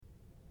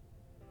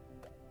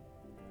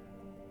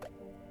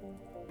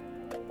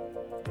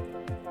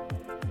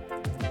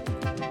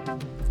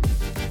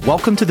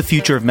Welcome to the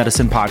Future of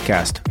Medicine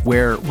podcast,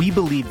 where we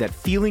believe that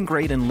feeling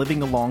great and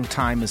living a long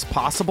time is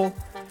possible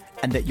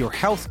and that your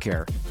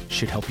healthcare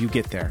should help you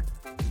get there.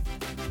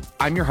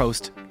 I'm your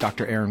host,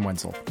 Dr. Aaron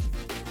Wenzel.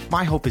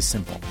 My hope is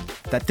simple,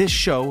 that this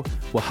show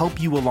will help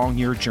you along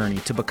your journey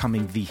to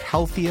becoming the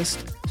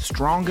healthiest,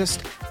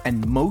 strongest,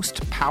 and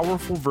most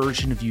powerful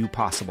version of you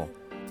possible.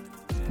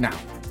 Now,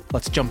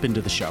 let's jump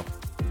into the show.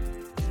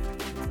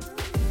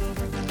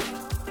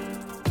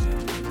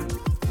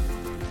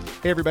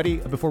 Hey everybody,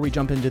 before we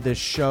jump into this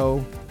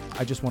show,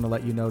 I just want to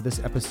let you know this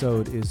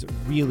episode is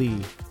really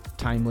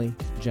timely.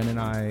 Jen and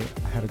I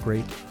had a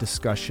great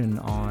discussion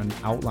on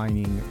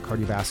outlining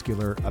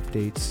cardiovascular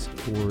updates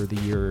for the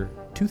year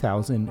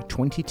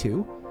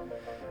 2022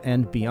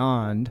 and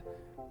beyond,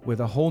 with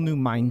a whole new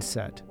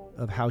mindset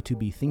of how to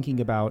be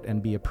thinking about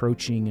and be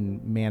approaching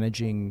and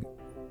managing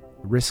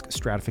risk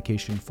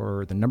stratification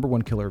for the number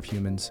one killer of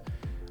humans,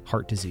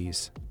 heart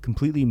disease,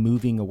 completely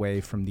moving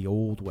away from the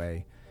old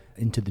way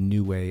into the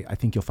new way. I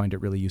think you'll find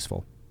it really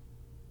useful.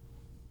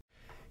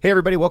 Hey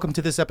everybody, welcome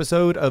to this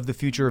episode of the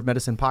Future of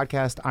Medicine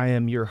podcast. I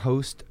am your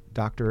host,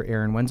 Dr.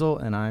 Aaron Wenzel,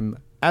 and I'm,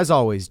 as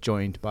always,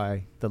 joined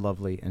by the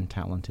lovely and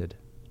talented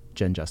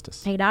Jen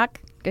Justice. Hey Doc,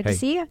 good to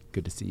see you.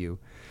 Good to see you.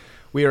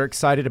 We are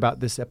excited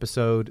about this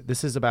episode.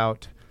 This is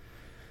about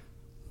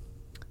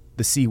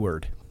the C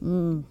word,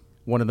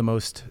 one of the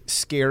most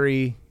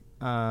scary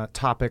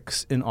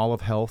topics in all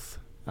of health,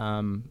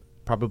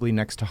 probably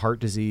next to heart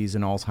disease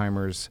and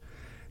Alzheimer's.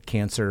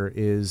 Cancer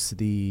is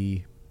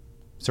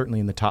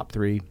certainly in the top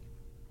three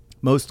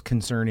most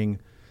concerning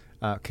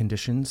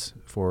conditions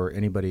for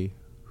anybody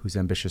who's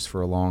ambitious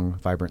for a long,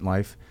 vibrant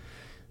life.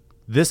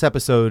 This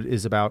episode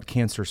is about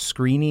cancer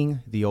screening,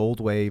 the old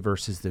way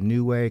versus the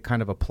new way,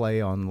 kind of a play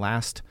on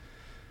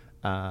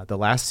the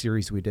last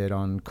series we did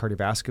on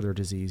cardiovascular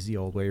disease, the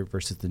old way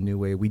versus the new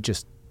way. We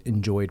just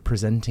enjoyed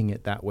presenting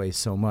it that way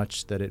so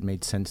much that it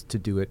made sense to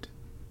do it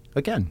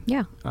again.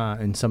 Yeah.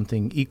 And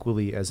something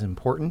equally as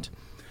important.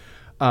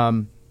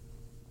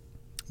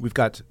 We've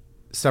got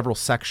several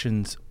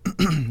sections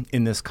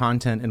in this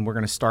content, and we're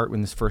going to start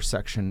in this first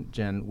section,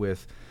 Jen,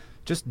 with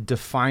just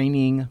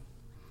defining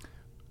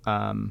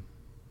the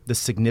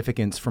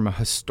significance from a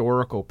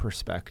historical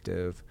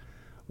perspective.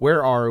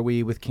 Where are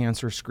we with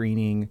cancer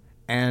screening,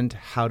 and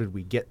how did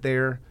we get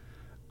there?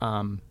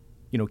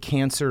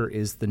 Cancer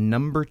is the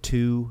number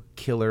 2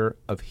 killer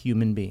of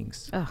human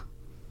beings. Ugh.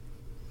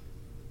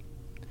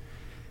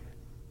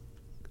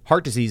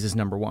 Heart disease is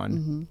number 1.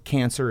 Mm-hmm.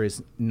 Cancer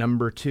is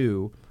number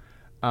 2.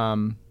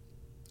 And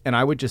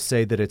I would just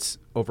say that it's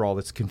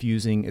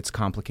confusing, it's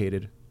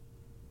complicated,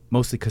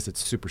 mostly because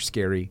it's super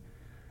scary,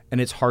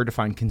 and it's hard to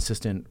find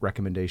consistent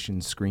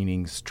recommendations,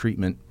 screenings,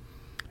 treatment.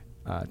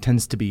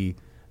 Tends to be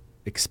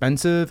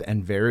expensive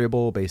and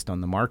variable based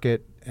on the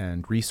market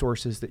and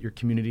resources that your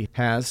community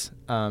has.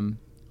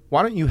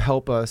 Why don't you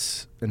help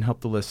us and help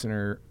the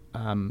listener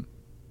kind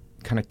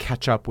of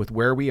catch up with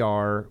where we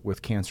are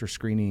with cancer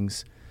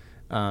screenings,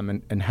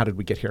 and how did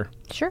we get here?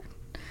 Sure.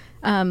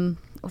 Well,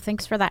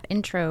 thanks for that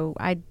intro.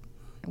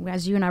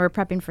 As you and I were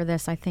prepping for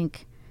this, I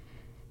think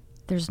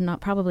there's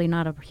probably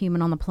not a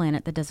human on the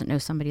planet that doesn't know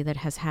somebody that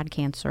has had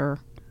cancer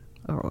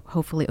or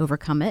hopefully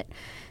overcome it.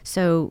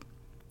 So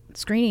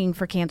screening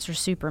for cancer is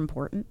super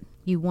important.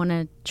 You want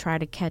to try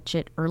to catch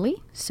it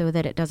early so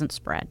that it doesn't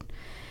spread.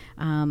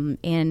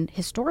 And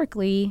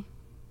historically,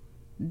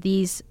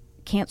 these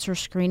cancer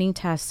screening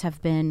tests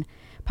have been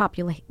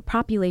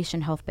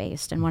population health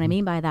based. And what I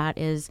mean by that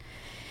is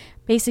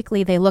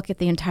basically they look at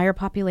the entire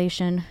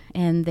population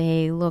and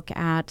they look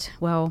at,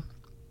 well,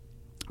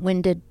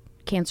 when did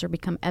cancer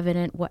become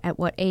evident? At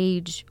what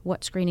age?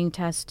 What screening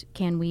test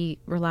can we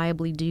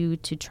reliably do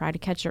to try to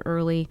catch it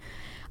early?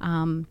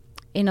 In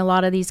a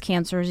lot of these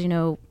cancers,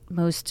 the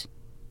most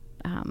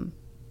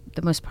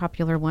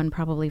popular one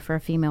probably for a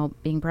female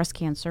being breast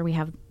cancer, we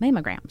have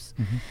mammograms.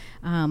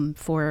 Mm-hmm.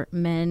 For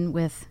men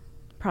with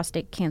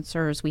prostate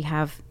cancers, we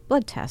have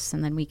blood tests,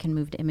 and then we can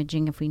move to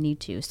imaging if we need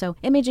to. So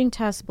imaging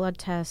tests, blood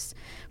tests.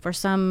 For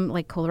some,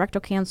 like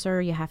colorectal cancer,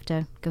 you have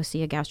to go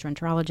see a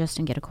gastroenterologist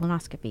and get a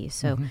colonoscopy.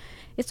 So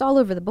It's all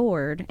over the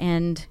board,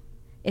 and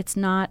it's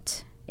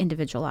not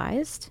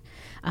individualized.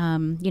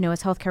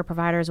 As healthcare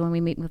providers, when we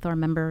meet with our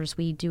members,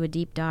 we do a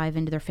deep dive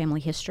into their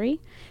family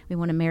history. We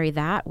want to marry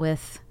that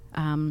with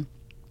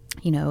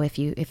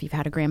if you've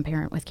had a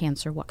grandparent with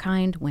cancer, what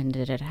kind? When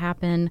did it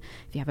happen?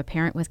 If you have a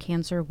parent with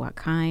cancer, what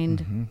kind?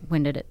 Mm-hmm.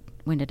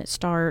 When did it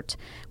start?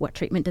 What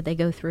treatment did they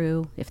go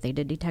through? If they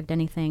did detect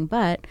anything.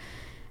 But,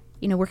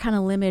 we're kind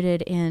of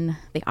limited in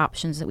the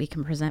options that we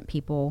can present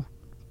people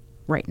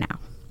right now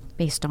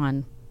based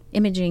on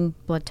imaging,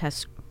 blood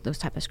tests, those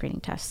type of screening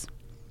tests.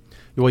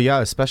 Well, yeah,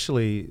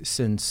 especially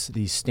since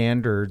these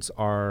standards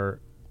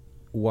are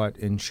what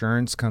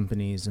insurance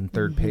companies and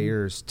third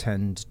payers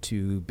tend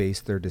to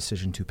base their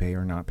decision to pay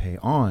or not pay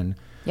on.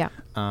 Yeah.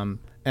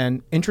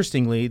 And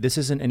interestingly, this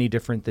isn't any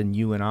different than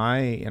you and I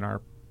in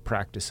our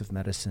practice of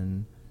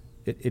medicine.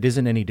 It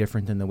isn't any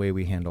different than the way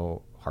we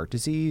handle heart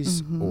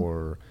disease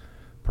or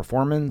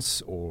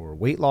performance or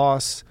weight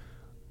loss.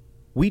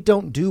 we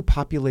don't do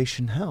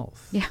population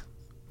health. Yeah.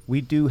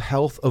 We do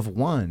health of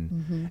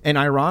one. And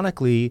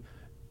ironically,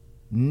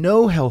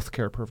 no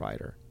healthcare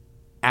provider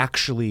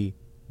actually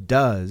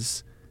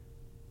does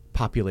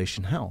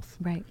population health.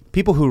 Right.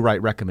 People who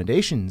write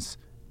recommendations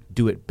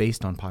do it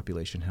based on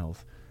population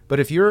health. But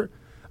if you're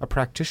a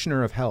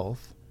practitioner of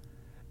health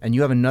and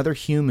you have another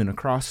human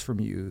across from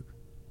you,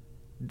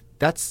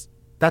 that's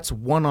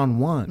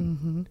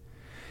one-on-one.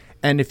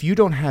 And if you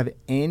don't have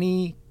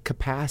any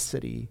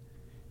capacity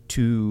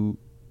to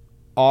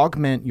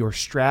augment your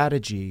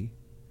strategy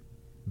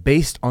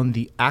based on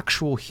the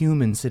actual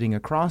human sitting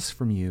across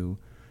from you,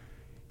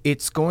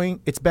 it's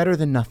better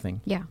than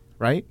nothing. Yeah.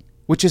 Right?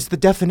 Which is the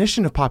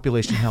definition of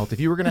population health. If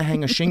you were going to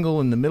hang a shingle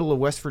in the middle of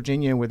West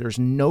Virginia where there's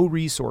no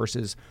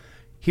resources,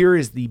 here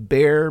is the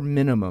bare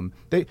minimum.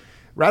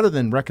 Rather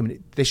than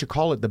recommend, they should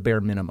call it the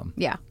bare minimum.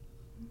 Yeah.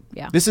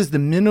 Yeah. This is the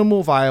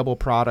minimal viable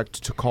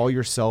product to call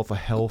yourself a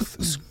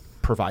health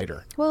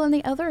provider. Well, and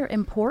the other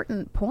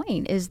important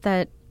point is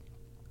that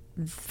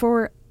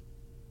when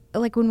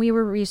we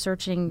were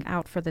researching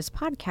out for this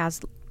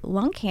podcast,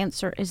 lung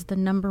cancer is the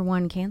number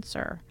one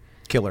cancer.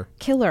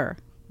 Killer.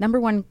 Number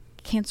one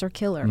cancer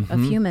killer of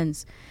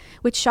humans,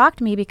 which shocked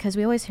me because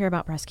we always hear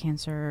about breast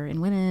cancer in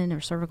women or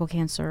cervical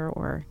cancer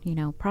or,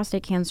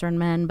 prostate cancer in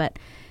men, but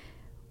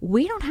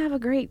we don't have a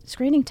great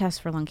screening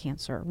test for lung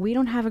cancer. We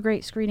don't have a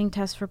great screening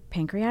test for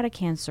pancreatic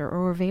cancer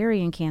or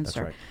ovarian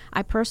cancer. That's right.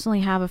 I personally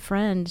have a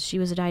friend, she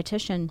was a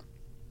dietitian,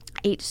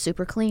 ate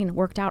super clean,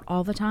 worked out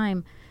all the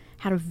time,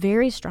 had a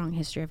very strong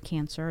history of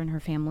cancer in her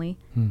family,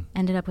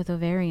 ended up with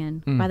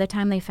ovarian. By the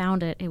time they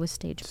found it, it was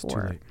stage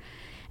 4.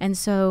 And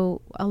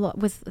so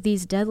with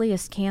these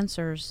deadliest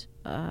cancers,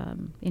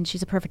 and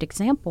she's a perfect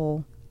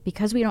example,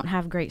 because we don't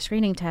have great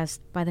screening tests,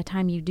 by the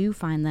time you do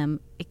find them,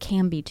 it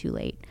can be too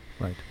late.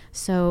 Right.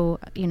 So,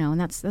 and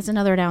that's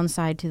another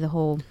downside to the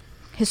whole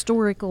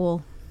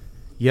historical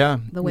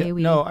the way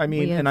we no, I mean,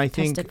 we have and I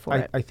think tested for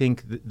it. I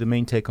think the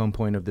main take home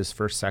point of this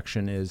first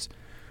section is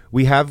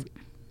we have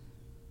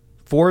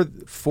for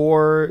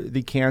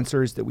the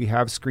cancers that we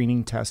have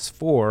screening tests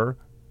for,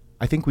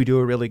 I think we do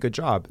a really good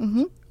job.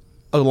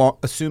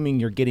 Assuming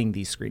you're getting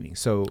these screenings.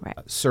 So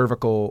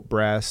cervical,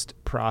 breast,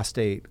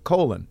 prostate,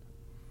 colon.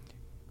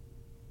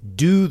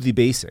 Do the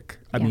basic.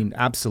 I mean,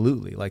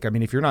 absolutely.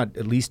 If you're not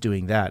at least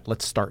doing that,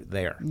 let's start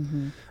there.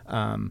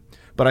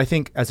 But I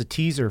think as a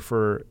teaser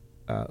for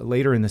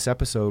later in this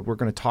episode, we're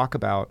going to talk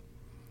about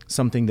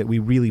something that we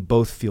really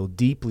both feel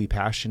deeply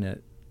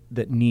passionate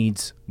that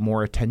needs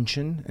more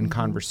attention and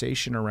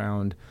conversation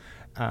around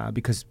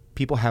because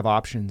people have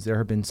options. There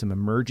have been some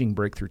emerging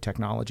breakthrough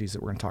technologies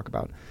that we're going to talk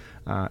about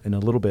in a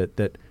little bit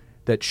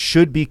that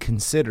should be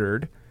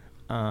considered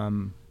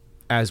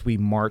as we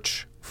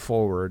march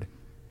forward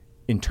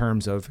in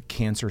terms of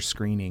cancer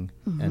screening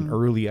and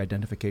early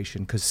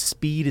identification, because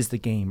speed is the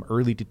game.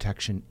 Early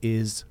detection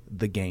is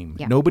the game.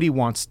 Yeah. Nobody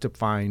wants to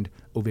find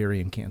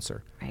ovarian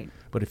cancer. Right.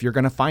 But if you're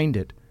going to find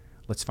it,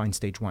 let's find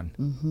stage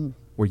 1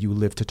 where you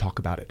live to talk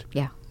about it.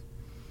 Yeah.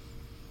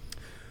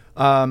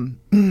 All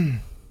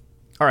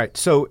right.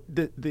 So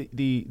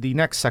the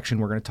next section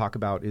we're going to talk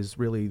about is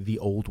really the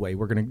old way.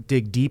 We're going to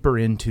dig deeper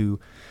into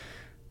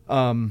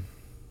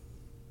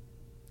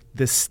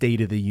the state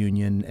of the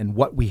union and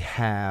what we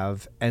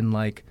have, and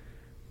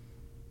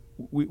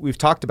we've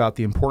talked about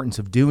the importance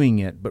of doing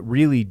it, but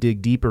really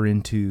dig deeper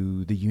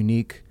into the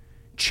unique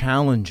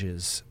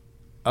challenges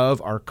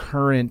of our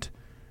current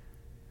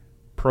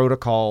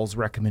protocols,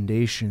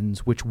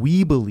 recommendations, which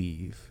we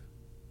believe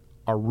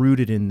are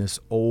rooted in this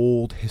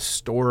old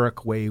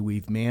historic way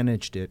we've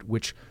managed it,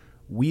 which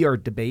we are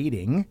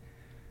debating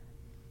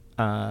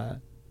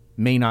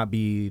may not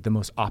be the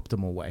most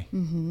optimal way,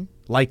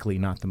 likely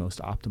not the most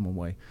optimal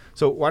way.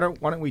 So why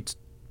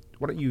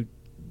don't you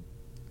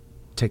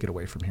take it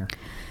away from here?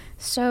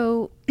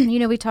 So,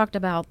 we talked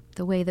about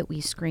the way that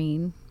we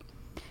screen,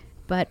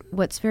 but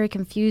what's very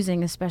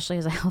confusing, especially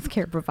as a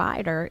healthcare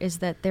provider, is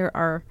that there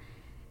are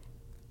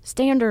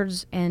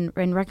standards and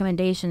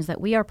recommendations that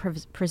we are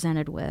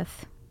presented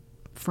with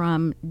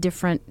from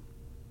different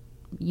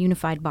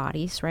unified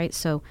bodies, right?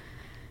 So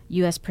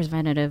U.S.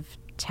 Preventative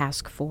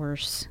Task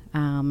Force,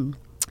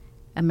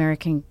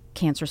 American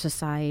Cancer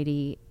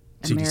Society,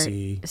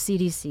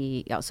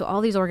 CDC. So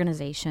all these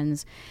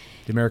organizations.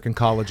 The American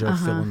College of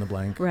fill in the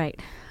blank. Right.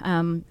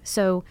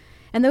 So,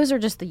 and those are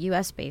just the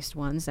U.S.-based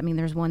ones. I mean,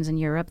 there's ones in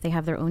Europe. They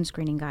have their own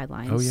screening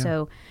guidelines. Oh, yeah.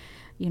 So,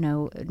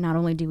 not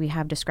only do we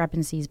have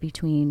discrepancies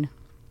between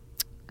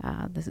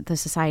the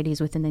societies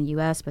within the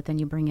U.S., but then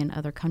you bring in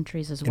other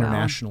countries as well.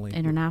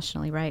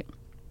 Internationally, right.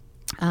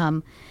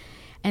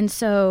 And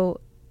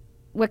so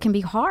what can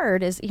be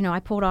hard is, I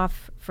pulled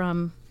off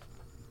from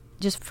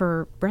just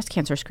for breast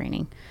cancer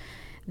screening.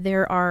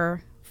 There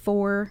are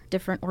 4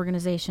 different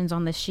organizations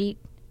on this sheet,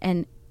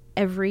 and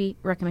every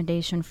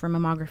recommendation for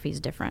mammography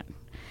is different.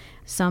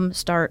 Some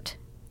start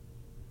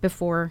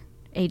before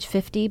age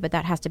 50, but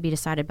that has to be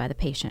decided by the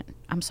patient.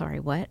 I'm sorry,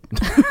 what?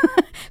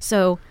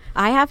 So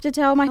I have to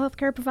tell my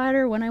healthcare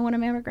provider when I want a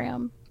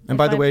mammogram. And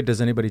by the way,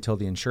 does anybody tell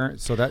the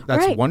insurance? So that's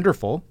right.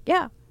 wonderful.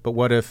 Yeah. But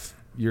what if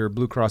your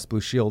Blue Cross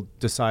Blue Shield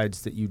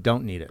decides that you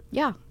don't need it.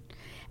 Yeah.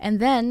 And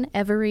then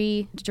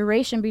every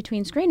duration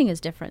between screening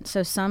is different.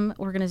 So some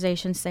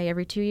organizations say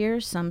every 2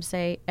 years, some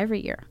say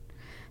every year.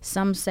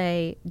 Some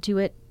say do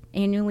it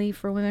annually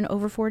for women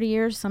over 40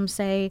 years. Some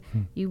say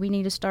we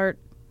need to start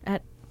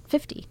at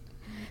 50.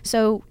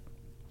 So,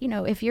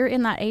 if you're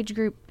in that age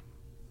group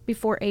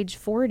before age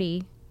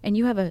 40 and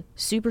you have a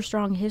super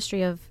strong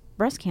history of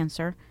breast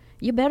cancer,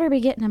 you better be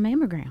getting a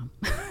mammogram,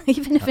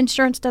 even if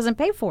insurance doesn't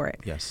pay for it.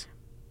 Yes.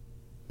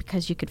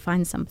 Because you could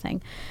find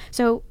something.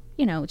 So,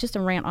 just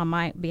a rant on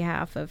my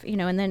behalf of,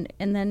 and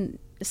then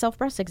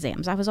self-breast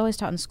exams. I was always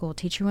taught in school,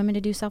 teach your women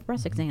to do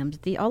self-breast exams.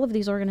 All of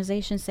these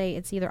organizations say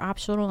it's either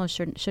optional or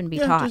shouldn't be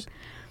taught.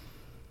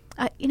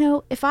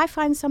 If I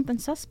find something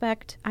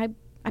suspect, I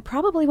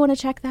probably want to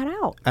check that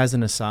out. As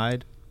an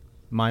aside,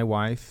 my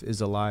wife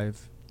is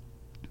alive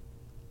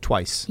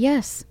twice.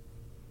 Yes.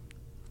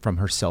 From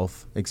her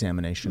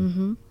self-examination.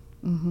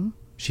 Mm-hmm. Mm-hmm.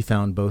 She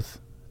found both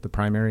the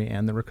primary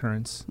and the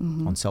recurrence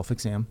on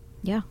self-exam.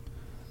 Yeah.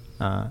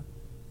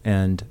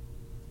 And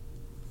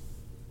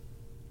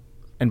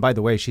by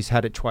the way, she's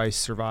had it twice,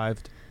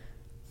 survived.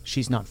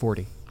 She's not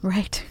 40.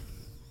 Right.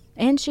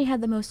 And she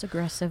had the most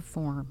aggressive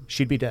form.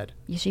 She'd be dead.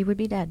 Yeah, she would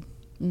be dead.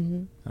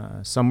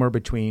 Mm-hmm. Somewhere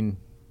between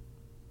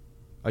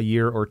a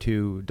year or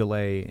two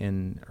delay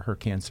in her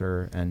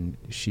cancer, and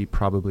she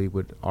probably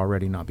would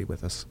already not be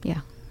with us.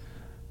 Yeah.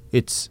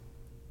 It's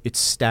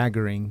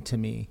staggering to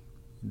me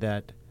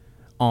that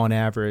on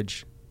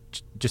average,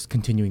 just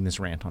continuing this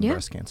rant on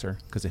breast cancer,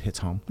 because it hits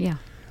home. Yeah.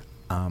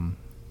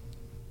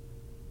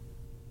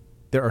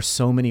 There are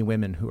so many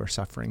women who are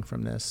suffering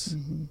from this,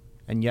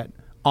 and yet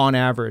on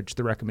average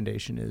the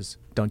recommendation is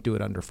don't do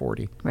it under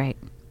 40. Right.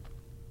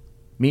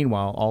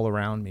 Meanwhile, all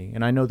around me,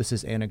 and I know this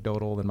is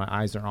anecdotal and my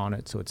eyes are on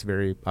it, so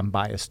I'm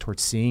biased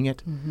towards seeing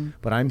it,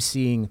 but I'm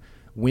seeing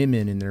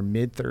women in their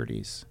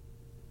mid-30s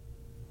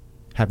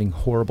having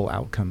horrible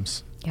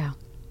outcomes. Yeah.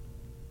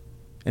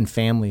 And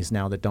families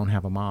now that don't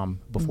have a mom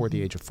before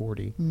the age of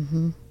 40.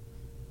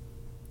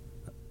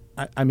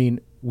 I mean,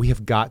 we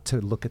have got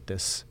to look at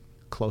this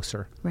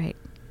closer. Right.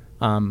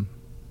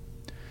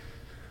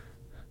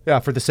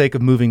 For the sake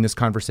of moving this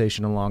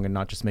conversation along and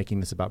not just making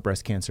this about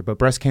breast cancer, but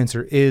breast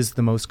cancer is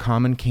the most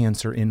common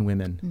cancer in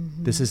women.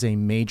 This is a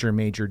major,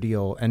 major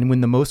deal. And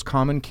when the most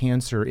common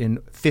cancer in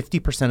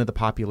 50% of the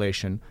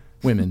population,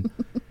 women,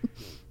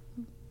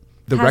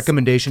 the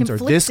recommendations are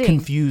this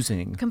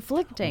confusing.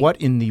 Conflicting.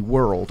 What in the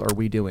world are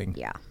we doing?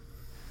 Yeah.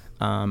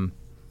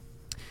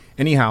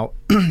 Anyhow,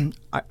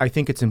 I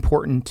think it's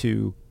important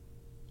to,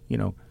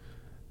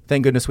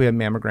 thank goodness we have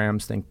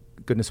mammograms. Thank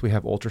goodness we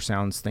have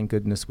ultrasounds. Thank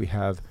goodness we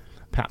have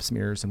pap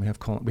smears, and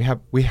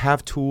we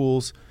have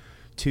tools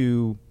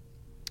to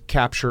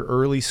capture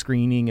early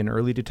screening and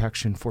early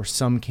detection for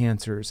some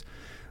cancers.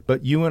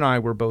 But you and I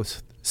were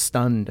both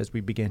stunned as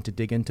we began to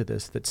dig into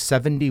this that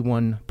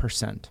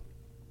 71%,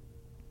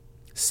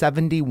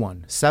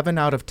 7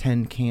 out of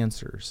 10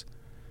 cancers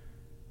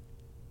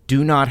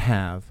do not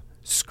have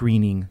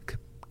screening.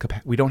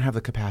 We don't have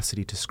the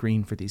capacity to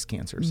screen for these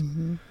cancers.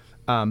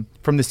 From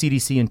the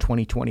CDC in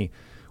 2020,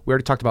 we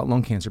already talked about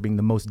lung cancer being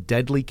the most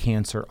deadly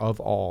cancer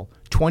of all.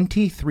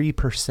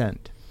 23%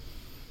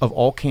 of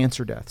all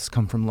cancer deaths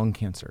come from lung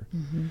cancer.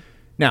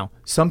 Now,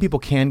 some people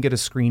can get a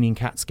screening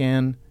CAT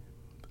scan,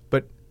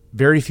 but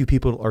very few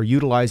people are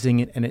utilizing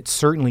it, and it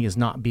certainly is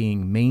not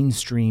being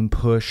mainstream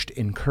pushed,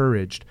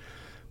 encouraged.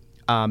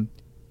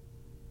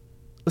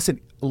 Listen,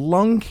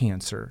 lung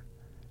cancer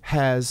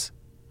has...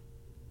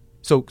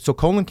 So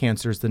colon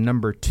cancer is the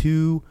number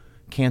 2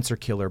 cancer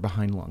killer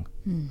behind lung.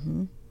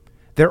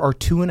 There are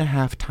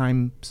 2.5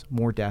 times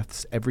more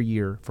deaths every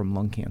year from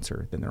lung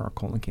cancer than there are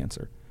colon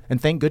cancer. And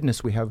thank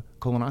goodness we have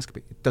colonoscopy.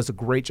 It does a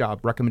great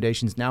job.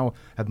 Recommendations now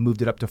have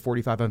moved it up to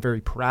 45. I'm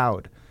very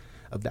proud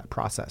of that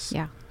process.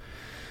 Yeah.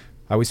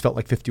 I always felt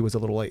like 50 was a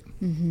little late.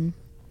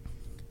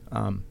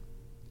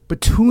 But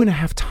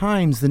 2.5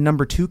 times the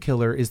number 2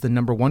 killer is the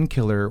number 1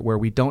 killer, where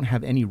we don't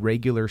have any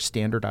regular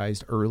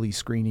standardized early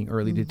screening,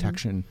 early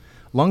detection.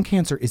 Lung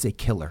cancer is a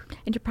killer.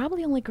 And you're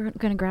probably only going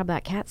to grab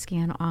that CAT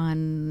scan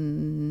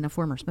on a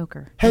former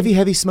smoker.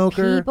 Heavy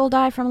smoker. People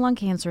die from lung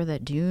cancer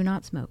that do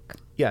not smoke.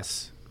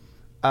 Yes.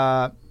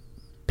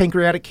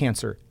 Pancreatic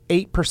cancer.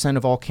 8%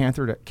 of all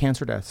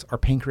cancer deaths are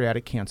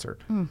pancreatic cancer.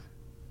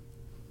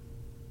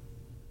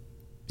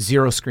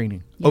 0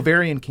 screening. Yeah.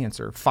 Ovarian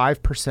cancer.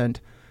 5%.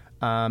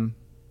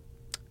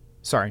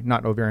 Sorry,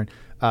 not ovarian.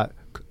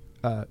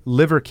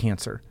 Liver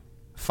cancer.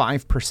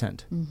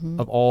 5%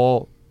 of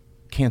all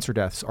cancer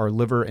deaths are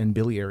liver and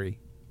biliary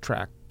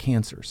tract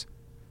cancers.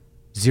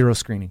 0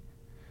 screening.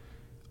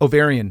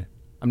 Ovarian,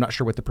 I'm not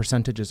sure what the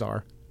percentages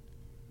are,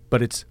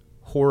 but it's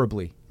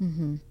horribly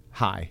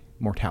high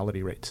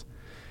mortality rates.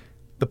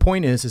 The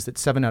point is that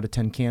 7 out of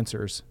 10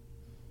 cancers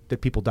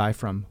that people die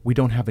from, we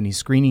don't have any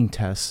screening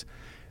tests.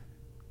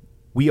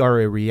 We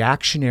are a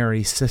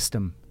reactionary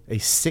system, a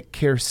sick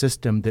care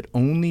system that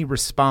only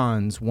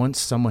responds once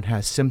someone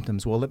has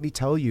symptoms. Well, let me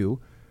tell you,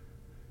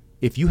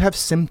 if you have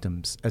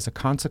symptoms as a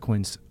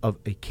consequence of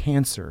a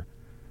cancer,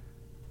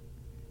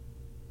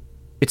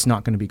 it's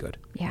not going to be good.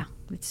 Yeah,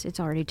 it's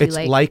already too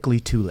late. It's likely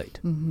too late.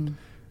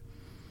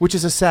 Which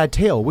is a sad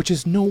tale, which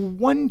is no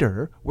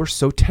wonder we're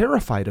so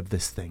terrified of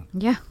this thing.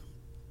 Yeah.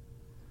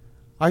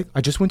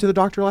 I just went to the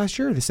doctor last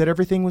year. They said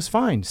everything was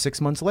fine.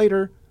 6 months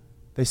later,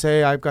 they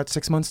say I've got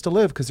 6 months to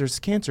live because there's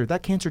cancer.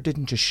 That cancer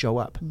didn't just show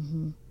up.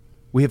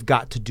 We have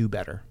got to do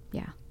better.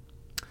 Yeah.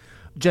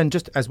 Jen,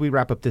 just as we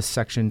wrap up this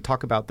section,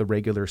 talk about the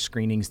regular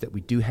screenings that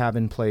we do have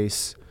in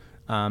place,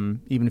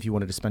 even if you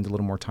wanted to spend a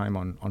little more time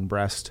on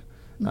breast,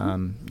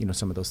 some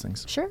of those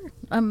things. Sure.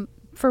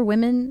 For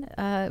women,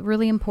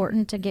 really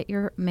important to get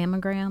your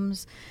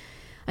mammograms.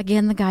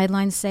 Again, the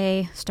guidelines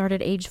say start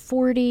at age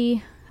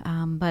 40,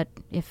 but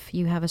if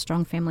you have a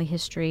strong family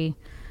history,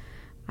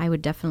 I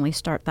would definitely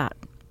start that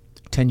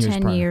 10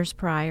 years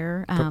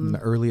prior. From the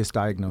earliest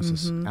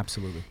diagnosis.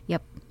 Absolutely.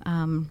 Yep.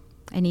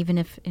 And even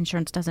if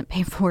insurance doesn't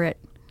pay for it,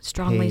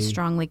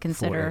 strongly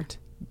consider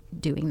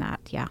doing that.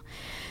 Yeah.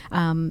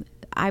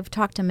 I've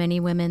talked to many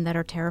women that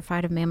are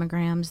terrified of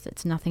mammograms.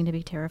 It's nothing to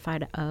be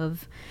terrified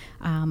of.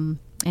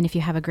 And if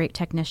you have a great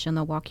technician,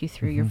 they'll walk you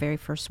through your very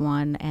first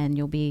one, and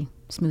you'll be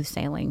smooth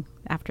sailing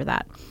after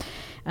that.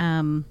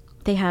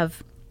 They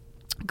have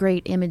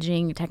great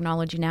imaging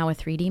technology now with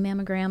 3D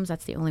mammograms.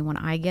 That's the only one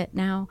I get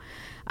now,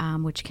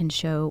 which can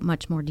show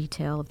much more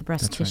detail of the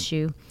breast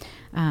tissue.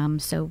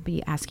 Right. So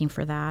be asking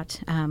for that.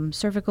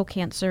 Cervical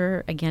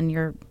cancer, again,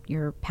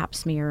 your pap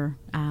smear,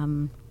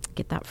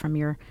 get that from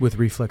your... With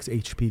reflex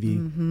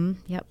HPV.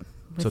 Yep.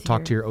 So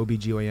talk to your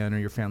OBGYN or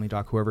your family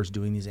doc, whoever's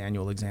doing these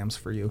annual exams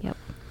for you.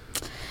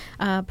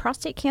 Yep.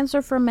 Prostate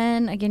cancer for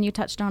men, again, you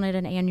touched on it,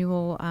 an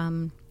annual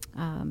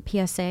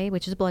PSA,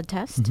 which is a blood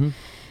test.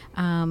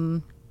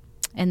 And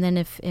then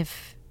if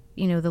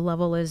the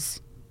level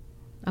is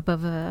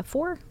above a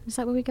 4, is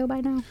that what we go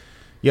by now?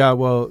 Yeah,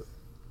 well,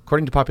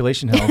 according to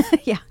Population Health,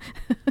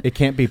 it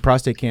can't be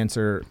prostate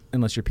cancer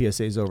unless your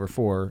PSA is over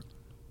 4,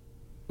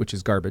 which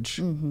is garbage.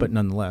 But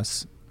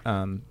nonetheless, it's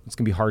going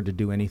to be hard to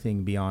do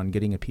anything beyond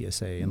getting a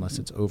PSA unless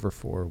it's over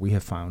 4. We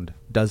have found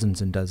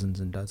dozens and dozens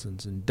and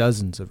dozens and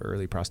dozens of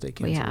early prostate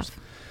cancers.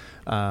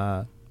 We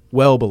have.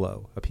 Well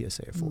below a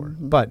PSA of 4.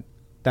 But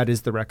that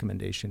is the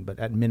recommendation. But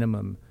at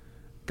minimum,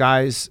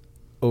 guys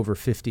over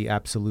 50,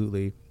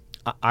 absolutely.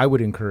 I would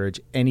encourage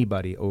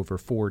anybody over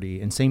 40,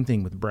 and same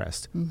thing with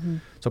breast.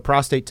 So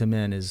prostate to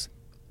men is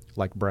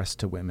like breast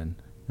to women.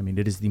 I mean,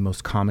 it is the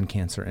most common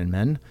cancer in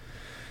men.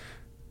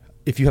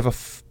 If you have a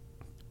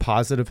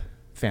positive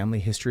family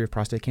history of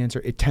prostate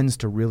cancer, it tends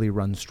to really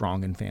run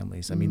strong in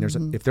families. I mean,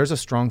 if there's a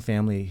strong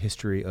family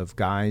history of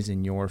guys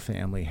in your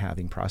family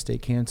having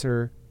prostate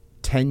cancer,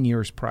 10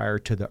 years prior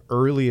to the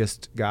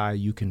earliest guy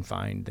you can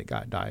find that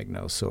got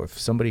diagnosed. So if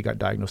somebody got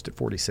diagnosed at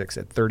 46,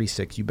 at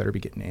 36, you better be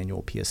getting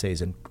annual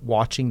PSAs and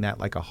watching that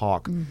like a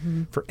hawk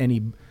for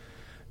any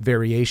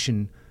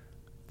variation,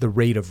 the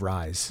rate of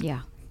rise.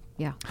 Yeah.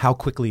 How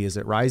quickly is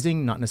it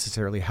rising? Not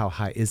necessarily how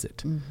high is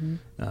it.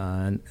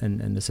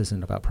 And this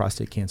isn't about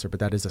prostate cancer, but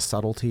that is a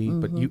subtlety.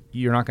 But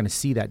you're not going to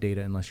see that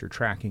data unless you're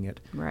tracking it.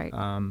 Right.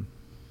 And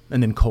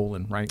then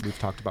colon, right? We've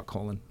talked about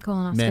colon.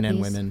 Colonoscopies. Men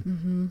and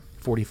women.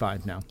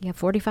 45 now. Yeah,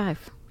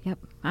 45. Yep,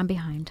 I'm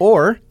behind.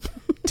 Or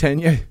 10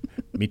 years.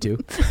 Me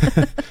too.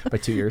 By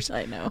 2 years.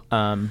 I know.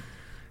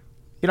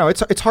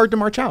 It's hard to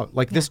march out.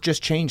 Like this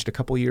just changed a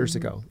couple years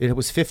ago. It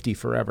was 50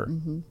 forever.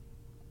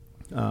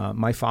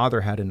 My father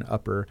had an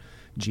upper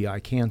GI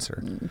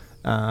cancer.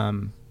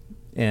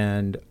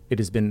 And it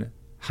has been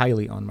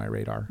highly on my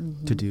radar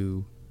to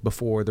do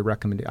before the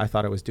recommendation. I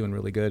thought I was doing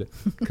really good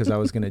because I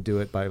was going to do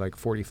it by like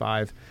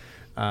 45.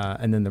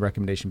 And then the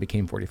recommendation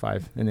became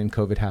 45. And then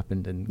COVID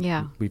happened,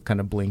 and we've kind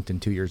of blinked,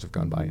 and 2 years have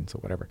gone by, and so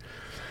whatever.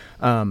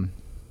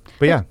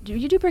 But yeah.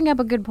 You do bring up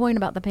a good point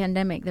about the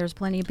pandemic. There's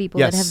plenty of people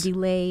that have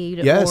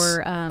delayed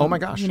or oh my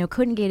gosh,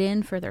 couldn't get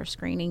in for their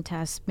screening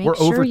tests. We're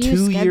sure over you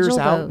 2 years those.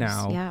 out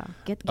now. Yeah,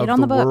 get of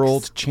on the the books.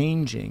 world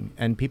changing,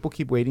 and people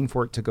keep waiting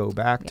for it to go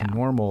back to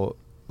normal.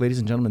 Ladies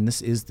and gentlemen,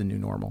 this is the new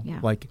normal. Yeah.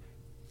 Like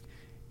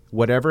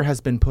whatever has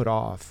been put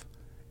off,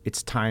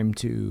 it's time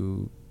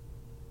to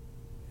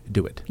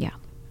do it. Yeah.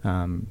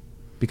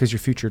 Because your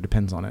future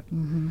depends on it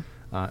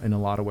in a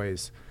lot of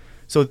ways.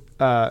 So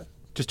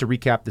just to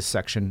recap this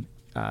section,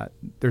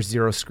 there's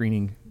 0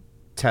 screening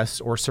tests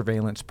or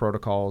surveillance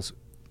protocols,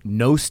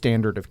 no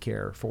standard of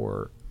care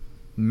for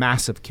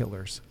massive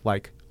killers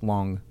like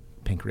lung,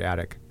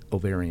 pancreatic,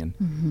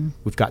 ovarian.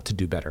 We've got to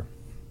do better.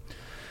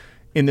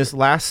 In this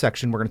last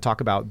section, we're going to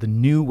talk about the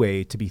new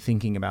way to be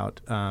thinking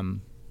about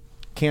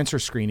cancer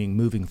screening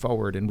moving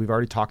forward. And we've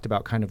already talked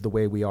about kind of the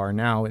way we are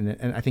now.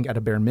 And I think at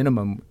a bare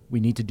minimum, we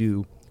need to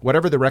do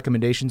whatever the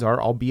recommendations are,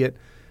 albeit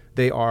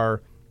they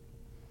are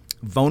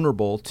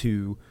vulnerable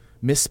to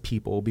miss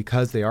people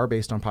because they are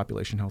based on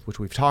population health, which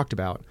we've talked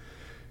about.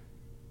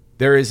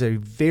 There is a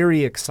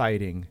very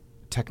exciting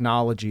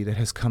technology that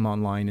has come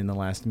online in the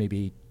last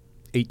maybe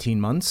 18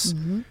 months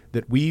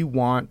that we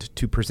want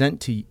to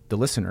present to the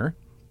listener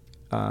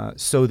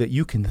so that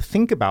you can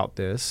think about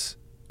this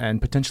and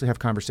potentially have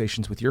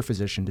conversations with your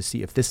physician to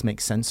see if this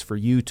makes sense for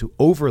you to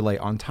overlay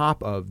on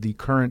top of the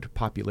current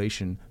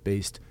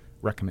population-based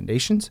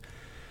recommendations.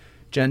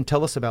 Jen,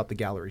 tell us about the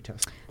Galleri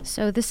test.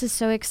 So this is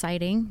so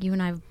exciting. You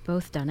and I have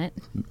both done it.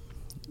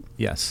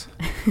 Yes.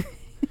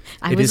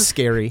 It is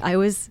scary. I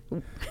was,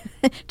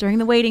 during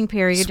the waiting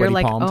period, you're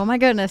like, palmed. oh my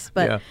goodness.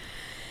 But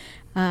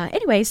Yeah.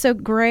 Anyway, so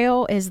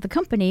Grail is the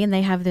company, and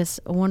they have this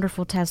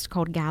wonderful test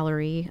called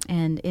Galleri,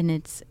 and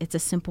it's a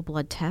simple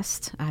blood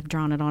test. I've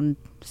drawn it on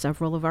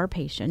several of our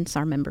patients,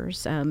 our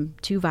members.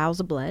 2 vials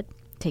of blood.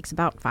 Takes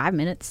about 5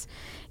 minutes.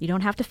 You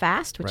don't have to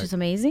fast, which is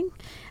amazing.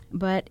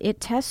 But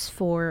it tests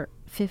for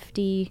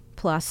 50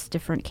 plus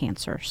different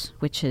cancers,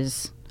 which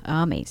is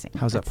amazing.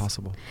 How's that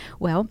possible?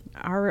 Well,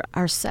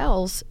 our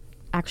cells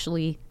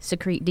actually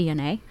secrete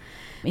DNA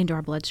into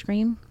our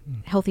bloodstream,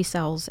 healthy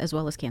cells as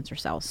well as cancer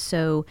cells.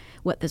 So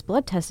what this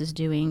blood test is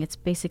doing, it's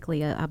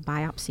basically a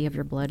biopsy of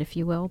your blood, if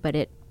you will, but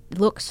it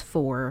looks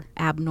for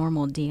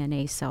abnormal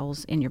DNA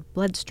cells in your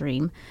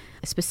bloodstream,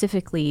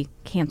 specifically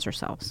cancer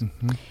cells.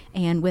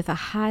 And with a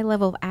high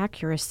level of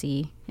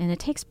accuracy, and it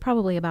takes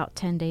probably about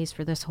 10 days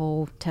for this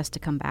whole test to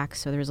come back,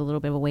 so there's a little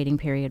bit of a waiting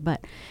period,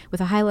 but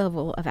with a high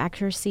level of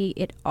accuracy,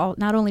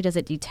 not only does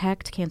it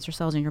detect cancer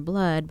cells in your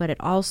blood, but it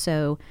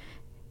also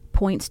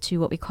points to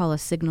what we call a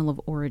signal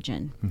of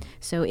origin.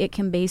 So it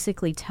can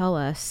basically tell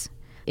us,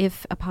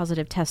 if a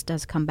positive test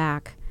does come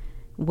back,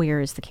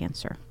 where is the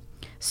cancer.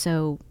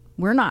 So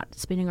we're not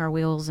spinning our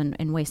wheels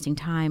and wasting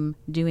time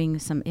doing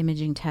some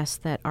imaging tests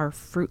that are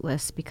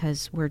fruitless,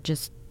 because we're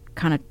just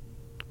kind of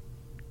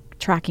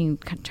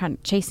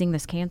chasing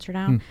this cancer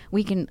down.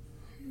 We can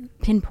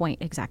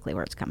pinpoint exactly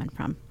where it's coming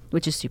from,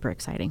 which is super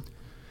exciting.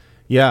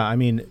 Yeah, I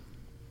mean,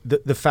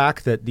 the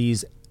fact that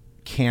these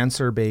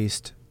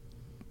cancer-based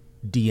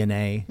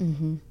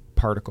DNA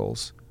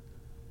particles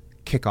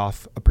kick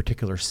off a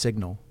particular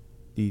signal,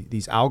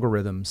 these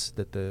algorithms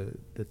that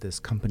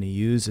this company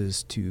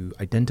uses to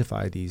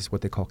identify these,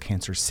 what they call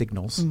cancer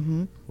signals,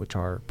 which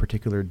are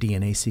particular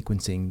DNA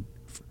sequencing,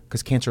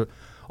 because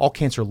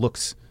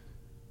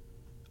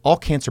all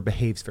cancer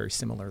behaves very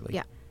similarly.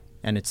 Yeah.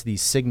 And it's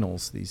these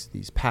signals,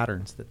 these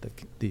patterns that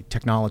the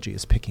technology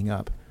is picking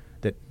up,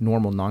 that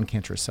normal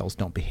non-cancerous cells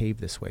don't behave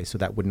this way, so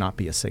that would not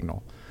be a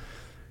signal.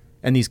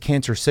 And these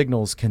cancer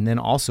signals can then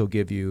also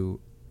give you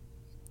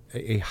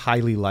a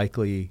highly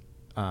likely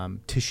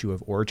tissue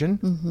of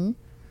origin,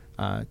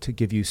 to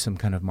give you some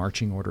kind of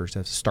marching orders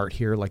of start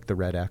here, like the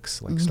red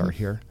X, like start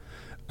here.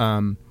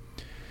 What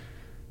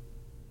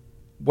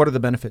are the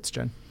benefits,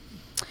 Jen?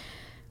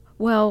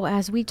 Well,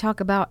 as we talk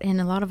about in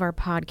a lot of our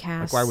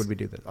podcasts, Like, why would we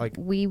do that? Like,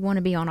 we want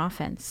to be on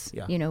offense.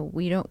 Yeah. You know,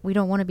 we don't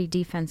want to be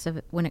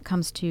defensive when it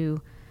comes to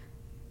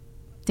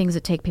things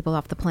that take people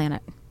off the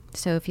planet.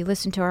 So if you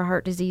listen to our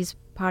heart disease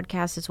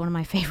podcast, it's one of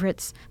my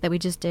favorites that we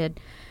just did.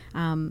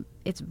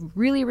 It's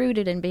really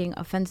rooted in being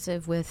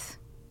offensive with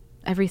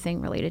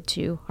everything related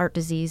to heart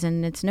disease,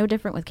 and it's no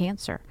different with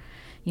cancer.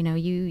 You know,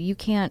 you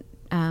can't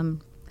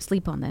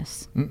sleep on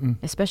this,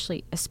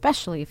 especially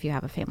if you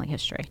have a family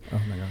history.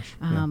 oh my gosh.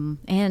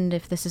 And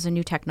if this is a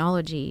new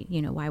technology,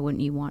 you know, why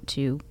wouldn't you want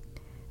to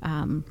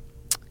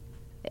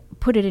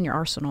put it in your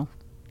arsenal,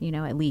 you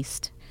know, at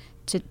least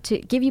to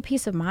give you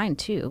peace of mind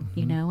too.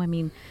 You know, I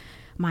mean,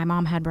 my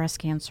mom had breast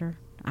cancer.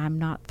 I'm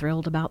not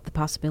thrilled about the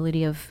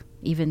possibility of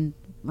even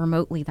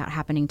remotely that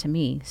happening to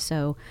me.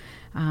 So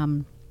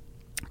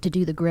to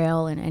do the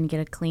Grail and get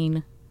a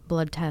clean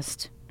blood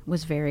test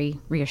was very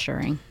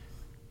reassuring.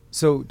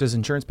 So does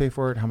insurance pay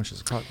for it? How much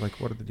does it cost? Like,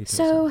 what are the details?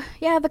 So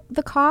yeah,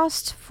 the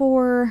cost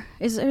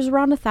is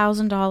around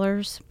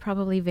 $1,000.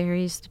 Probably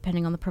varies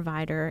depending on the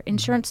provider.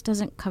 Insurance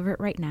doesn't cover it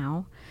right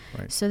now,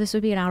 Right. so this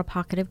would be an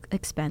out-of-pocket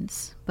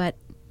expense. But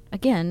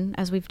again,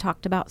 as we've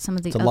talked about, some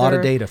of the It's a lot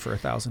of data for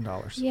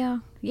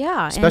 $1,000.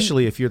 Yeah,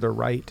 Especially if you're the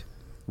right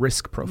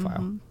risk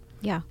profile.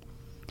 Yeah,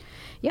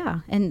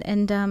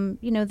 and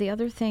you know, the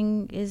other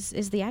thing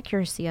is the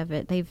accuracy of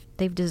it.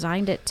 They've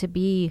designed it to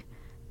be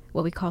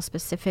what we call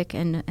specific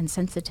and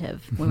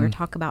sensitive. When we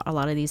talk about a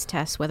lot of these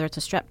tests, whether it's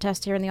a strep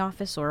test here in the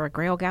office or a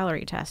Grail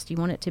Galleri test, you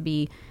want it to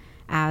be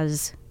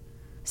as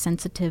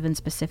sensitive and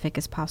specific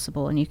as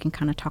possible, and you can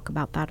kind of talk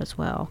about that as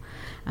well.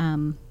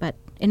 And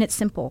it's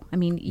simple. I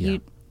mean,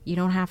 you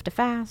don't have to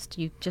fast.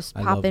 You just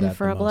I pop love in that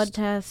for the a blood most.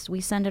 test. We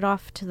send it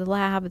off to the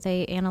lab.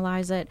 They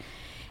analyze it.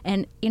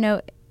 And, you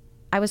know,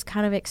 I was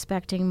kind of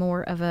expecting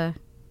more of a,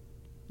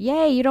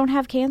 yay, you don't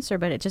have cancer,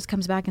 but it just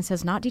comes back and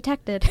says not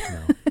detected.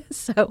 No.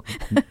 So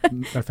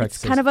Matter of fact,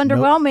 it's it kind of says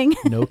underwhelming.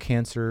 No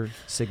cancer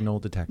signal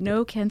detected.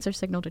 No cancer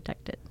signal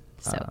detected.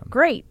 So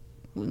great.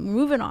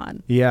 Moving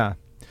on. Yeah.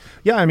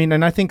 Yeah, I mean,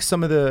 and I think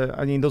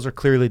those are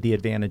clearly the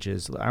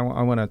advantages. I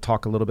want to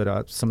talk a little bit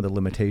about some of the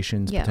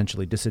limitations,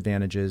 potentially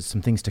disadvantages,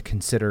 some things to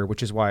consider,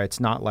 which is why it's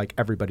not like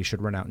everybody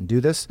should run out and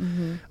do this.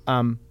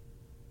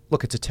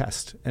 Look, it's a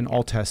test, and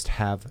all tests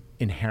have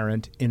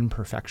inherent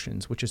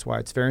imperfections, which is why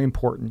it's very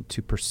important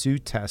to pursue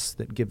tests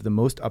that give the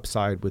most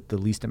upside with the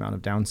least amount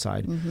of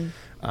downside. Look,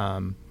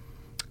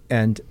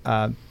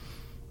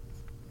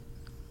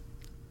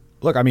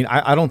 I mean,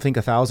 I don't think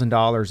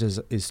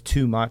 $1,000 is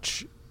too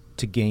much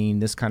to gain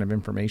this kind of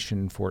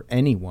information for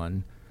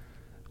anyone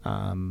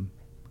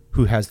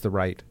who has the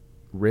right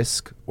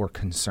risk or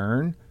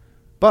concern.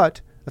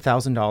 But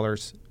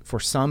 $1,000 for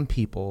some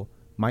people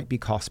might be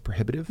cost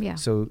prohibitive. Yeah.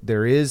 So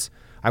there is,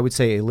 I would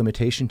say, a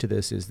limitation to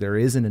this is there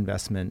is an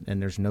investment,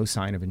 and there's no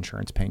sign of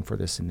insurance paying for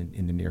this in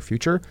the near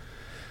future.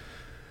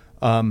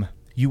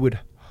 You would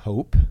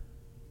hope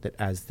that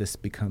as this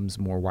becomes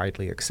more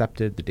widely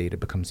accepted, the data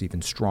becomes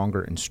even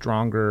stronger and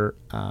stronger,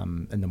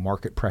 and the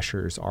market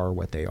pressures are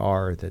what they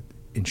are, that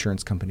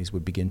insurance companies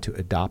would begin to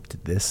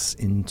adopt this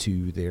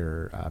into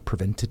their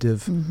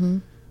preventative. Mm-hmm.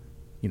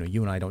 You know,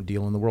 you and I don't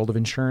deal in the world of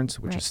insurance,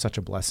 which Right. is such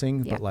a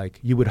blessing, Yeah. but like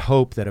you would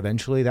hope that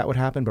eventually that would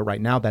happen. But right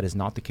now that is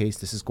not the case.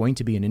 This is going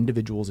to be an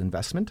individual's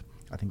investment.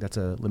 I think that's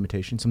a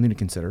limitation, something to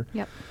consider.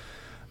 Yep.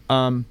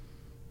 I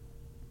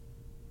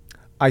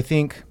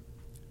think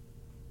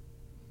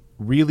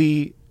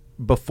really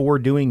before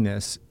doing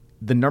this,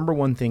 the number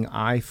one thing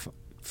I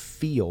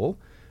feel,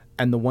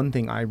 and the one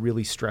thing I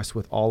really stress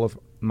with all of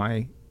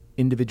my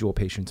individual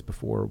patients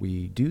before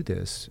we do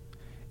this,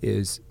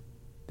 is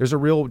there's a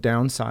real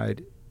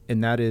downside,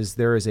 and that is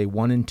there is a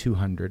 1 in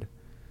 200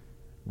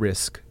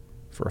 risk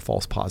for a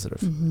false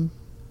positive. Mm-hmm.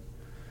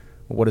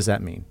 Well, what does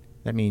that mean?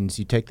 That means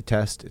you take the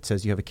test, it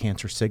says you have a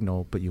cancer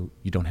signal, but you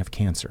don't have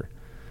cancer.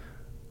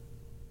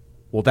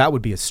 Well, that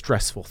would be a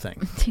stressful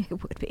thing.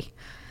 It would be.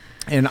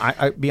 And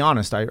I be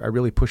honest, I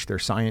really push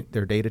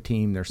their data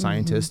team, their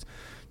scientists,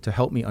 to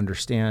help me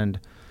understand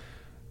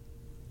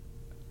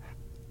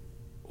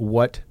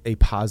what a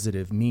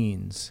positive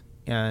means.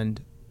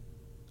 And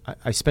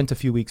I spent a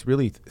few weeks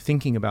really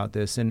thinking about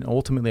this, and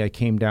ultimately I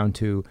came down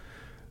to,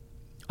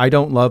 I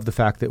don't love the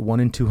fact that 1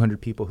 in 200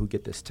 people who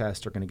get this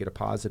test are going to get a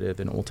positive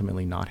and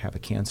ultimately not have a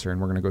cancer.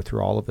 And we're going to go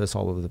through all of this,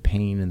 all of the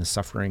pain and the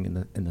suffering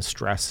and the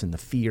stress and the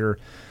fear,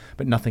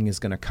 but nothing is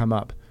going to come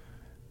up.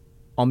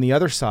 On the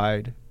other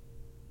side,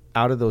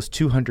 out of those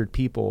 200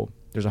 people,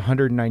 there's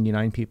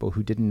 199 people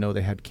who didn't know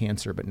they had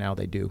cancer, but now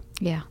they do.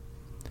 Yeah.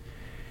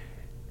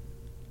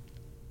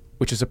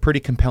 Which is a pretty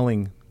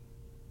compelling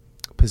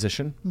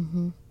position.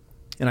 Mm-hmm.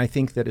 And I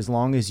think that as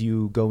long as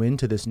you go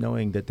into this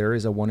knowing that there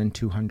is a 1 in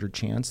 200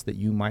 chance that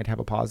you might have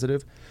a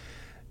positive,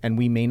 and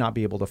we may not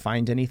be able to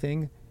find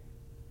anything,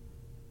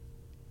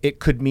 it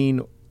could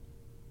mean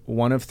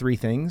one of three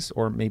things,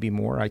 or maybe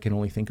more. I can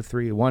only think of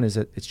three. One is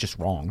that it's just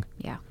wrong.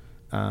 Yeah.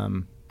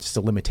 Just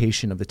a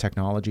limitation of the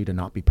technology to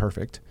not be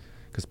perfect,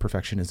 because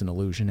perfection is an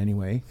illusion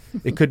anyway.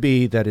 It could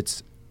be that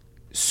it's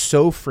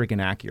so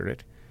friggin'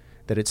 accurate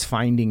that it's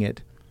finding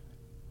it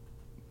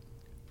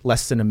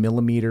less than a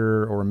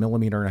millimeter or 1.5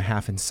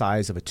 millimeters in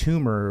size of a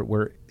tumor,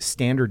 where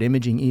standard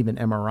imaging, even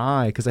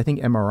MRI, because I think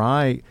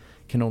MRI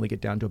can only get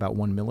down to about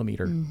 1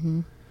 millimeter.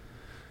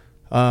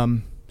 Mm-hmm.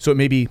 So it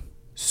may be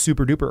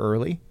super duper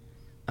early.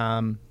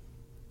 And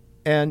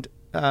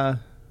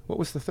what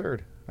was the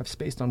third? I've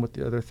spaced on what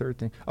the other third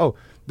thing. Oh,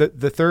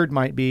 the third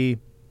might be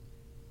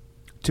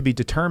to be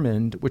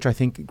determined, which I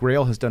think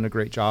Grail has done a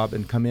great job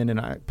and come in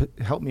and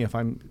help me if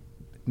I'm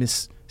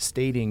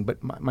misstating,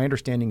 but my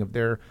understanding of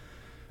their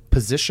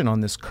position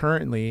on this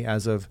currently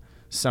as of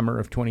summer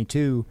of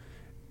 22,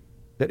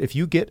 that if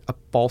you get a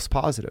false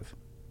positive,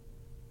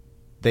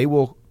 they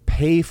will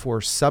pay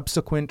for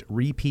subsequent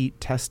repeat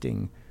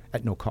testing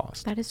at no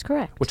cost. That is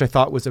correct. Which I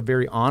thought was a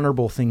very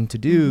honorable thing to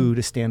do,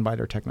 to stand by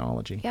their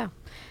technology. Yeah.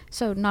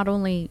 So not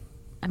only,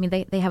 I mean,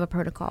 they have a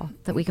protocol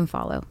that we can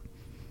follow,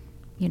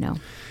 you know.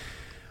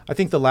 I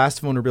think the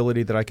last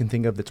vulnerability that I can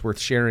think of that's worth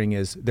sharing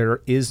is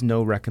there is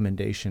no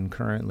recommendation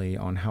currently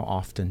on how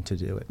often to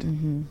do it.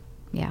 Mm-hmm.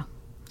 Yeah.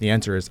 The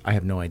answer is I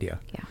have no idea.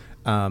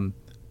 Yeah.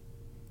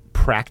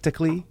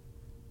 Practically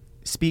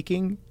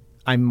speaking,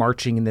 I'm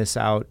marching this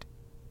out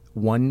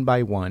one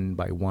by one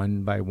by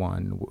one by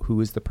one. Who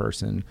is the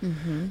person?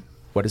 Mm-hmm.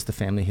 What is the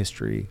family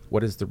history?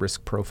 What is the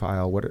risk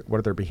profile? What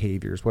are their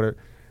behaviors?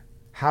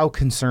 How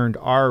concerned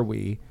are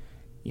we?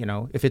 You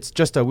know, if it's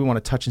just we want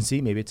to touch and see,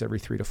 maybe it's every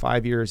 3 to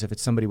 5 years. If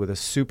it's somebody with a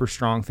super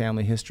strong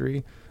family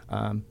history,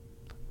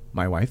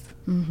 my wife,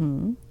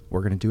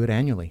 we're going to do it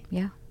annually.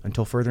 Yeah.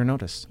 Until further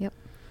notice. Yep.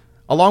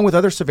 Along with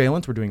other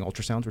surveillance, we're doing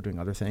ultrasounds, we're doing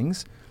other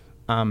things.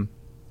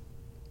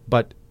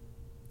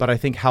 But I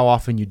think how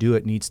often you do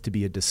it needs to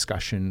be a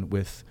discussion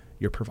with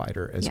your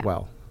provider as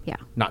well. Yeah.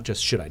 Not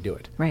just should I do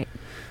it. Right.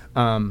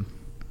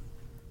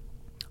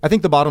 I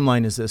think the bottom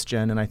line is this,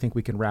 Jen, and I think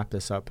we can wrap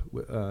this up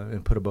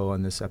and put a bow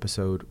on this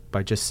episode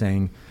by just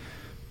saying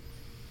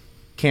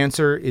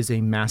cancer is a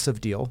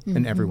massive deal,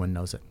 and everyone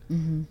knows it.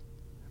 Mm-hmm.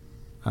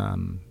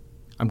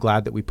 I'm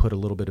glad that we put a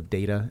little bit of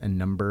data and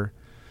number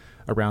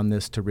around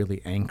this to really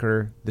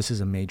anchor. This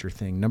is a major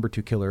thing. Number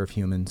 2 killer of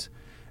humans,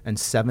 and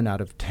 7 out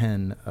of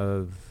 10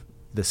 of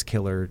this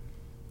killer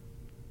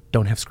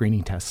don't have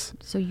screening tests.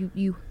 So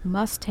you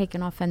must take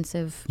an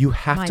offensive You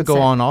have mindset. to go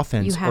on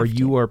offense, or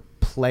you you are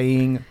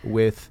playing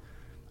with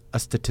a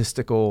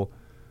statistical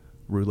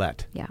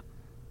roulette. Yeah.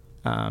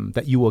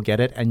 That you will get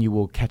it and you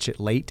will catch it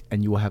late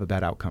and you will have a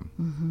bad outcome.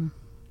 Mm-hmm.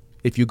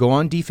 If you go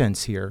on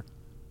defense here,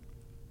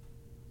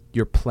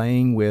 you're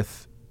playing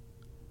with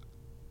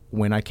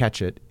when I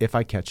catch it, if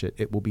I catch it,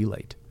 it will be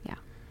late. Yeah.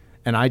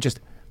 And I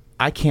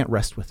can't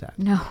rest with that.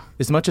 No.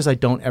 As much as I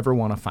don't ever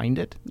want to find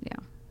it, Yeah.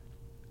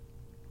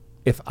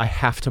 if I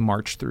have to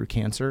march through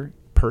cancer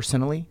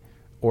personally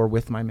or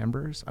with my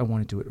members, I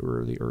want to do it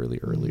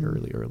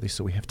early,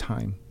 so we have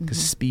time, because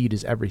speed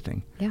is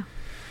everything. Yeah.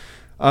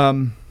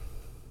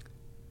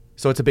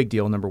 So it's a big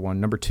deal, number one.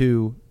 Number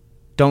two,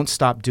 don't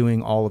stop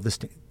doing all of this.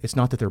 It's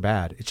not that they're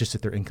bad. It's just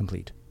that they're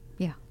incomplete.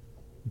 Yeah.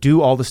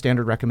 Do all the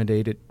standard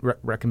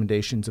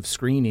recommendations of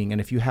screening.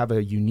 And if you have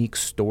a unique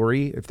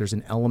story, if there's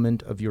an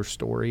element of your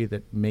story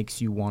that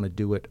makes you want to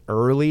do it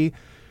early,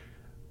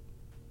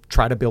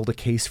 try to build a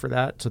case for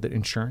that so that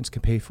insurance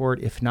can pay for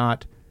it. If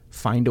not,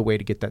 find a way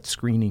to get that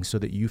screening so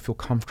that you feel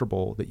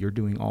comfortable that you're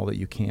doing all that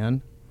you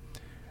can.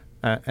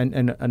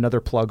 And another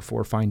plug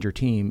for Find Your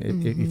Team.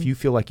 If you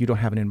feel like you don't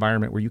have an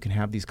environment where you can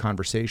have these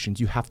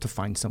conversations, you have to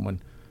find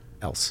someone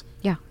else.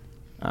 Yeah.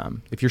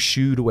 If you're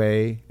shooed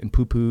away and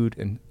poo-pooed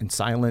and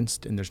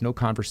silenced and there's no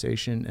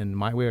conversation and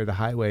my way or the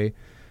highway,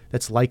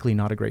 that's likely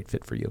not a great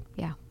fit for you.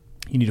 Yeah.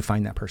 You need to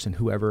find that person,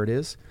 whoever it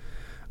is.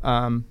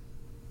 And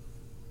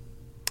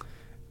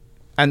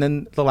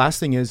then the last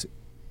thing is,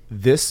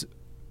 this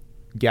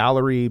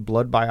Galleri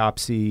blood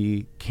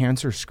biopsy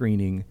cancer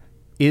screening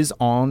is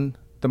on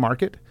the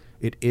market.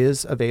 It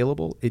is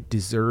available. It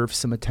deserves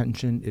some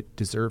attention. It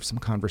deserves some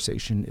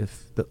conversation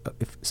if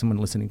someone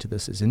listening to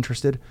this is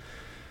interested.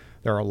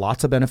 There are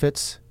lots of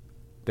benefits.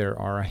 There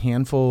are a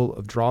handful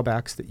of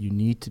drawbacks that you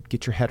need to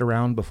get your head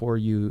around before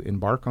you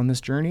embark on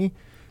this journey.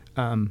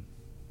 But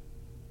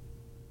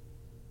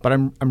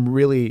I'm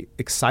really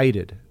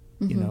excited.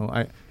 You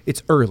know,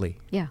 it's early,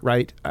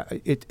 right?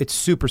 It's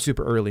super,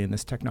 super early in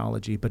this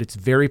technology, but it's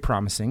very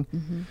promising.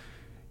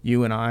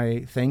 You and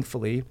I,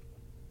 thankfully,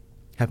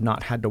 have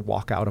not had to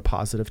walk out a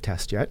positive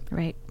test yet.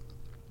 Right.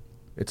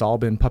 It's all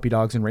been puppy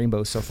dogs and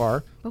rainbows so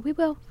far. But we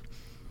will.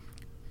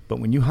 But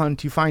when you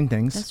hunt, you find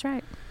things. That's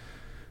right.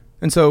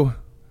 And so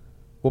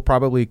we'll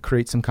probably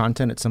create some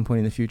content at some point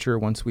in the future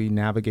once we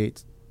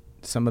navigate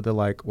some of the,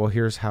 like, well,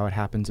 here's how it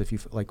happens if you,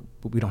 like,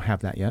 we don't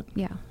have that yet.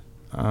 Yeah.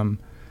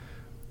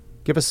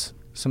 Give us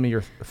some of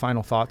your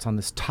final thoughts on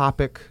this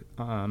topic.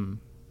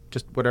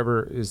 Just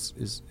whatever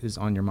is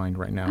on your mind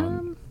right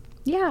now.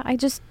 Yeah,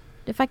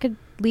 if I could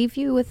leave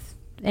you with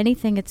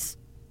anything, it's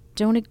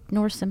don't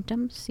ignore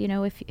symptoms. You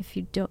know, if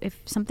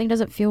something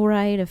doesn't feel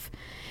right, if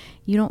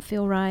you don't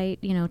feel right,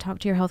 you know, talk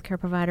to your healthcare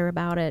provider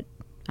about it.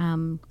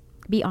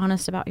 Be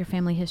honest about your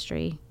family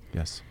history.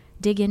 Yes.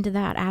 Dig into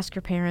that. Ask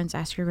your parents,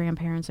 ask your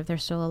grandparents if they're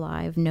still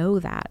alive. Know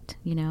that,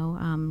 you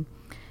know.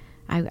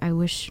 I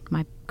wish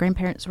my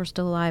grandparents were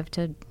still alive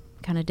to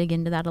kind of dig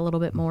into that a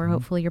little bit more.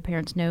 Hopefully your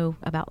parents know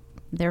about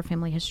their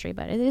family history,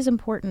 but it is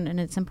important, and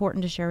it's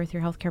important to share with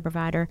your healthcare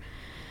provider.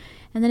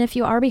 And then if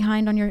you are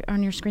behind on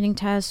your screening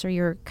tests, or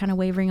you're kind of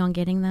wavering on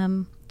getting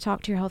them,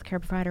 talk to your healthcare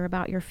provider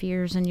about your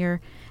fears and your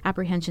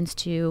apprehensions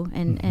too,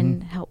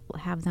 and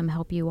have them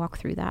help you walk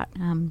through that.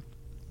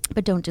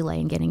 But don't delay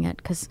in getting it,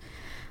 because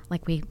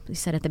like we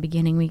said at the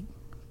beginning, you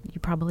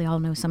probably all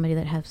know somebody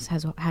that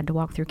has had to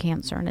walk through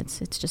cancer, and it's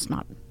just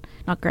not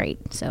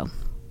great. So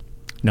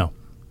no,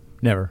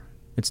 never.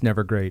 It's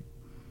never great,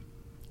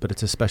 but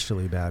it's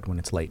especially bad when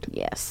it's late.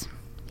 Yes.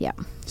 Yeah.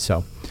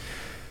 So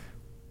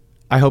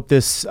I hope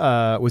this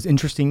was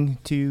interesting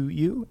to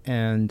you,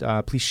 and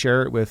please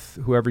share it with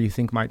whoever you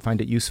think might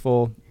find it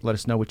useful. Let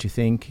us know what you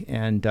think,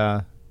 and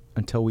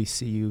until we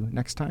see you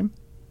next time,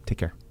 take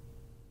care.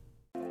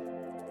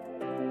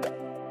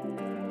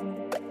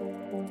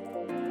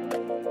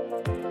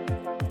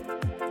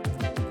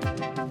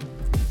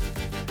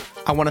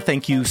 I want to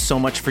thank you so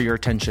much for your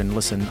attention.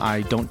 Listen,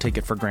 I don't take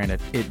it for granted.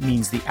 It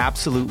means the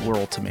absolute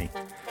world to me.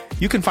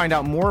 You can find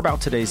out more about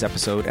today's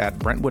episode at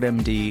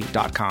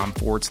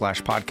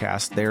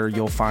brentwoodmd.com/podcast. There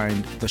you'll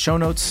find the show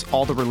notes,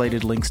 all the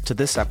related links to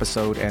this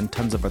episode, and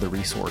tons of other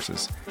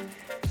resources.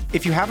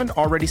 If you haven't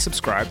already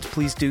subscribed,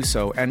 please do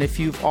so. And if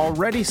you've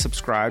already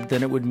subscribed,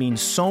 then it would mean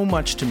so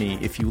much to me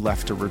if you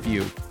left a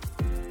review.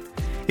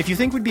 If you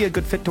think we'd be a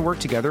good fit to work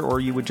together, or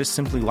you would just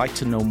simply like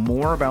to know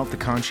more about the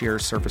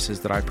concierge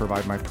services that I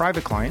provide my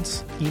private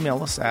clients,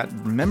 email us at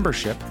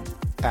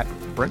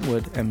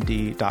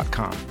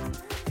membership@brentwoodmd.com.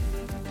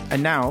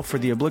 And now for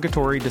the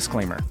obligatory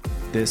disclaimer.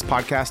 This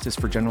podcast is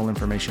for general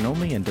information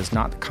only and does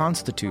not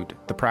constitute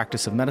the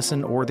practice of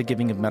medicine or the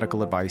giving of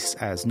medical advice,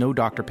 as no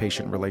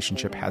doctor-patient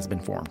relationship has been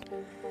formed.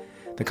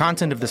 The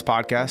content of this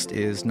podcast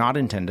is not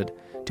intended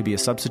to be a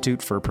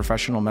substitute for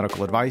professional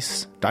medical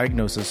advice,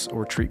 diagnosis,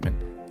 or treatment.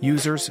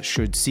 Users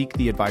should seek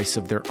the advice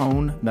of their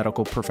own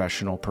medical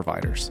professional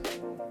providers.